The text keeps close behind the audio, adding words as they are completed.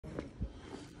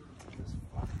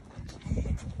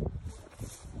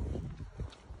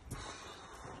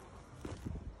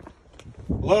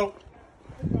Hello?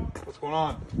 What's going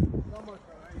on?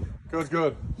 Good,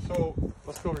 good. So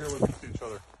let's go over here with each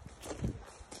other.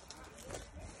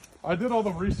 I did all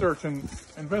the research and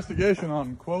investigation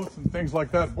on quotes and things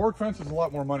like that. Board fence is a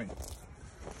lot more money.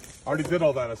 I already did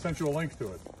all that. I sent you a link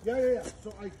to it. Yeah.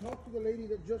 So I talked to the lady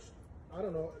that just, I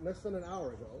don't know, less than an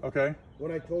hour ago. Okay.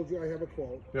 When I told you I have a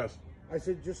quote. Yes. I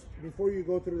said, just before you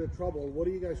go through the trouble, what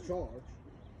do you guys charge?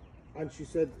 And she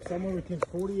said somewhere between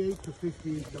 $48 to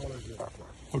 $50.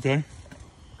 Okay.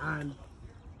 And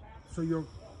so you're,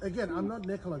 again, I'm not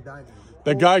nickel and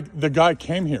diming. The guy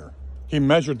came here. He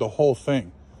measured the whole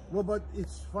thing. Well, but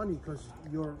it's funny because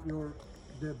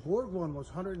the board one was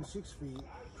 106 feet.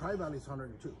 Tri-Valley is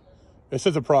 102. It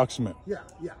says approximate. Yeah.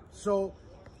 So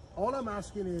all I'm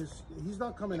asking is, he's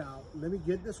not coming out. Let me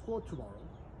get this quote tomorrow.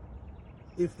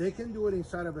 If they can do it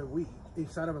inside of a week,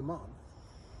 inside of a month.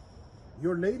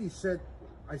 Your lady said,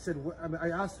 I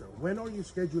asked her, when are you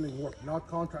scheduling work? Not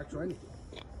contracts or anything.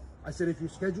 I said, if you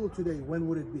schedule today, when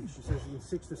would it be? She says, in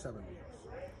 6 to 7 weeks.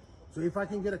 So if I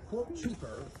can get a quote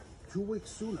cheaper, 2 weeks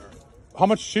sooner. How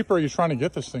much cheaper are you trying to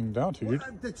get this thing down to? Well,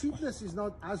 the cheapness is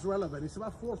not as relevant. It's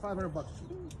about $400 or $500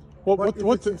 cheap. Well, but if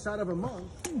it's inside of a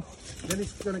month, then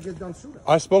it's going to get done sooner.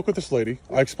 I spoke with this lady.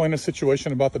 I explained the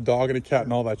situation about the dog and the cat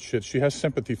and all that shit. She has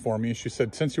sympathy for me. She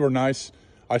said, since you were nice,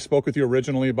 I spoke with you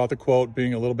originally about the quote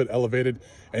being a little bit elevated,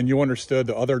 and you understood.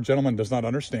 The other gentleman does not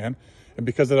understand. And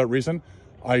because of that reason,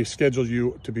 I scheduled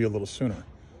you to be a little sooner.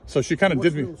 So she kind of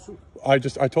did me. I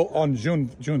told on June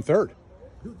 3rd.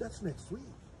 Dude, that's next week.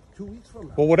 2 weeks from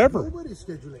now. Well, whatever. Nobody's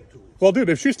scheduling 2 weeks. Well, dude,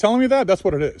 if she's telling me that, that's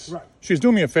what it is. Right. She's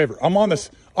doing me a favor. I'm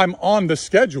on the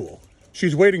schedule.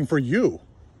 She's waiting for you.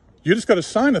 You just got to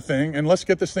sign the thing and let's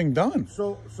get this thing done.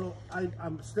 So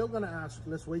I'm still going to ask,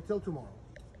 let's wait till tomorrow.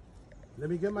 Let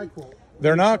me get my quote.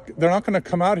 They're not going to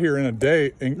come out here in a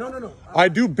day. And No. I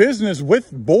do business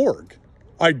with Borg.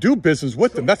 I do business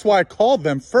with them. That's why I called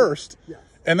them first. Yes.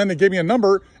 And then they gave me a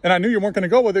number, and I knew you weren't going to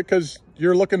go with it because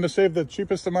you're looking to save the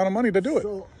cheapest amount of money to do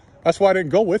it. That's why I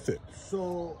didn't go with it.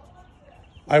 So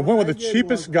I went with the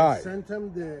cheapest guy. I sent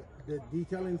him the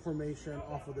detailed information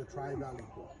off of the Tri-Valley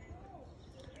quote.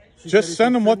 Just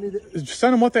send them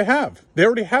what they have. They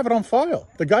already have it on file.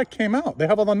 The guy came out. They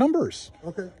have all the numbers.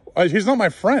 Okay. He's not my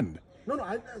friend.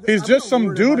 No. He's just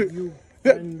some dude.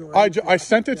 I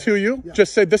sent it to you. Yeah.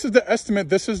 Just say this is the estimate.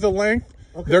 This is the length.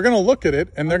 Okay. They're going to look at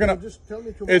it, and they're going to. Just tell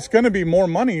me tomorrow. It's going to be more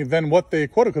money than what they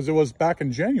quoted because it was back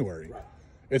in January. Right.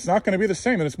 It's not going to be the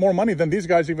same, and it's more money than these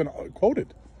guys even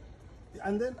quoted.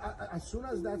 And then as soon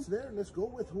as that's there, let's go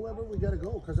with whoever we got to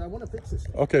go because I want to fix this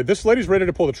thing. Okay, this lady's ready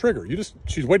to pull the trigger.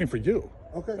 She's waiting for you.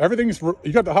 Okay.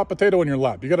 You got the hot potato in your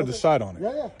lap. You got to decide on it.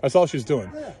 Yeah. That's all she's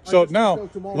doing. Yeah. So now,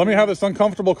 let me have this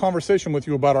uncomfortable conversation with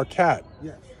you about our cat.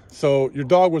 Yes. So your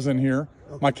dog was in here.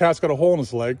 Okay. My cat's got a hole in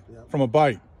his leg from a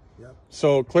bite. Yep.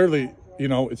 So clearly,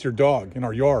 it's your dog in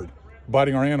our yard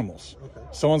biting our animals. Okay.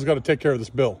 Someone's got to take care of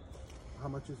this bill. How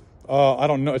much is it? I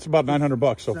don't know. It's about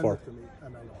 $900 so far. It to me,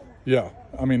 and I know. Yeah.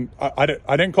 I mean, I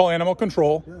didn't call animal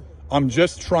control. Yeah. I'm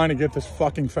just trying to get this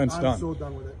fucking fence done. I'm so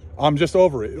done with it. I'm just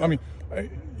over it. Yeah. I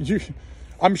mean,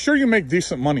 I'm sure you make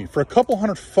decent money for a couple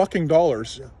 $100 fucking.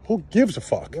 Yeah. Who gives a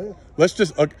fuck? Yeah. Let's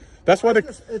just. That's why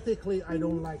just ethically, I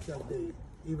don't like that they.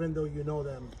 Even though you know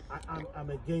them,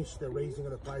 I'm against the raising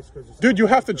of the price because. Dude, you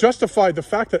have to justify the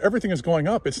fact that everything is going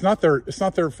up. It's not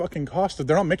their fucking cost.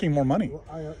 They're not making more money.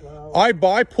 I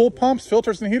buy pool pumps,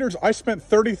 filters, and heaters. I spent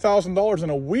 $30,000 in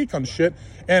a week on shit,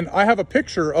 and I have a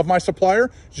picture of my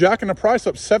supplier jacking the price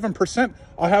up 7%.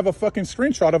 I have a fucking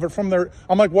screenshot of it from their.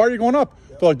 I'm like, why are you going up?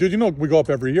 They're like, dude, we go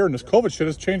up every year, and this COVID shit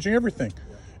is changing everything.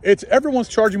 Everyone's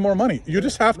charging more money. You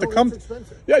just have to come.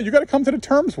 Yeah, you got to come to the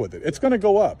terms with it. It's going to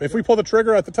go up. If we pull the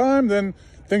trigger at the time, then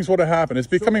things would have happened. It's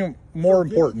becoming more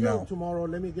important now. Tomorrow,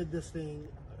 let me get this thing.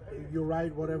 You're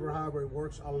right. However it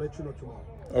works, I'll let you know tomorrow.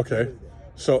 Okay.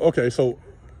 So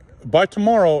by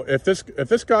tomorrow, if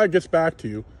this guy gets back to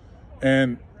you,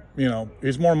 and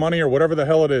he's more money or whatever the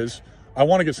hell it is, I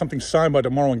want to get something signed by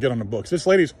tomorrow and get on the books. This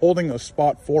lady's holding a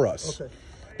spot for us. Okay.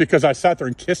 Because I sat there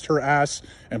and kissed her ass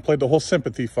and played the whole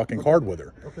sympathy fucking card with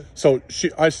her. Okay. So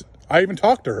I even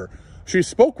talked to her. She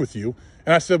spoke with you,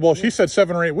 and I said, well, she said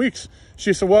 7 or 8 weeks.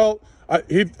 She said, well,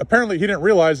 apparently he didn't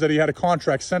realize that he had a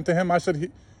contract sent to him. I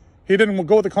said he didn't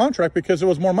go with the contract because it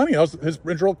was more money. That was his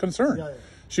original concern. Yeah.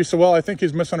 She said, well, I think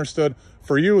he's misunderstood.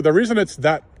 For you, the reason it's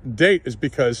that date is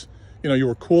because you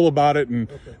were cool about it, and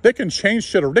they can change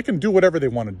shit or they can do whatever they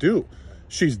want to do.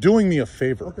 She's doing me a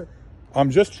favor. Okay. I'm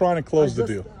just trying to close the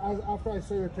deal. After I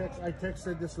saw your text, I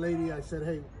texted this lady. I said,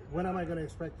 hey, when am I going to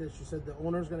expect this? She said the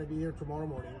owner's going to be here tomorrow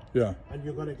morning. Yeah. And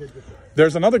you're going to get your check.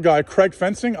 There's another guy, Craig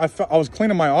Fencing. I was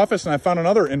cleaning my office and I found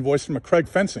another invoice from a Craig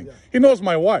Fencing. Yeah. He knows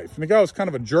my wife. And the guy was kind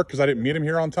of a jerk because I didn't meet him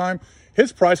here on time.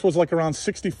 His price was like around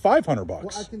 $6,500. Well,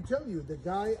 I can tell you, the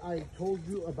guy I told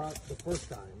you about the first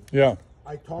time. Yeah.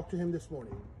 I talked to him this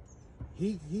morning.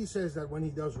 He says that when he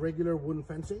does regular wooden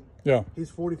fencing, yeah,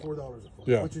 he's $44 a foot,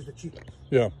 yeah, which is the cheapest.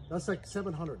 Yeah. That's like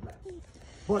 $700 less.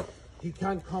 But he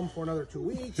can't come for another 2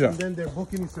 weeks, yeah, and then they're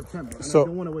booking in September. And so I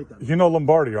don't want to wait that long. You know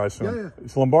Lombardi, I assume? Yeah, yeah.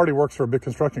 So Lombardi works for a big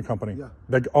construction company. Yeah.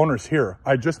 The owner's here.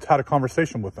 I just had a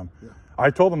conversation with him. Yeah. I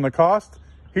told him the cost.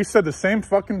 He said the same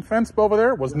fucking fence over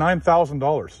there was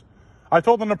 $9,000. I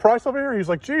told him the price over here. He's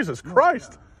like, Jesus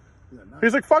Christ. Yeah. Yeah,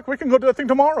 he's like, fuck, we can go do that thing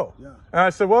tomorrow. Yeah. And I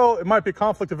said, well, it might be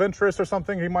conflict of interest or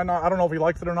something. He might not. I don't know if he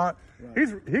likes it or not. Right.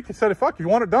 He said, fuck, if you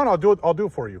want it done, I'll do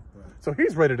it for you. Right. So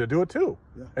he's ready to do it too.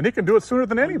 Yeah. And he can do it sooner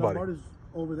than anybody.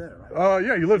 Over there, right?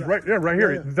 Yeah, he lives right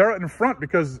here. Yeah. They're in front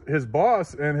because his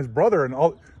boss and his brother and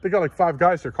all, they got like 5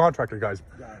 guys here, contractor guys.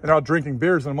 And they're out drinking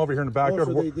beers and I'm over here in the backyard.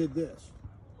 So they did this?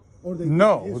 Or they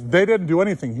no, they didn't do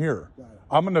anything here.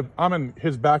 I'm in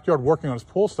his backyard working on his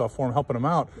pool stuff for him, helping him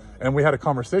out. And we had a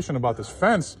conversation about this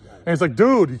fence. And he's like,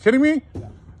 dude, you kidding me?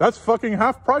 That's fucking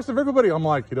half price of everybody. I'm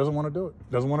like, he doesn't want to do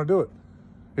it. Doesn't want to do it.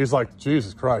 He's like,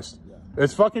 Jesus Christ.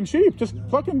 It's fucking cheap. Just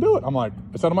fucking do it. I'm like,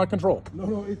 it's out of my control.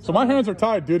 No, so my hands are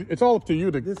tied, dude. It's all up to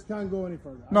you to. This can't go any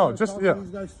further. No, just talk to these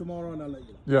guys tomorrow and I'll let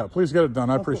you know. Yeah, please get it done.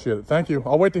 I appreciate it. Thank you.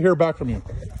 I'll wait to hear back from you.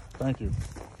 Thank you.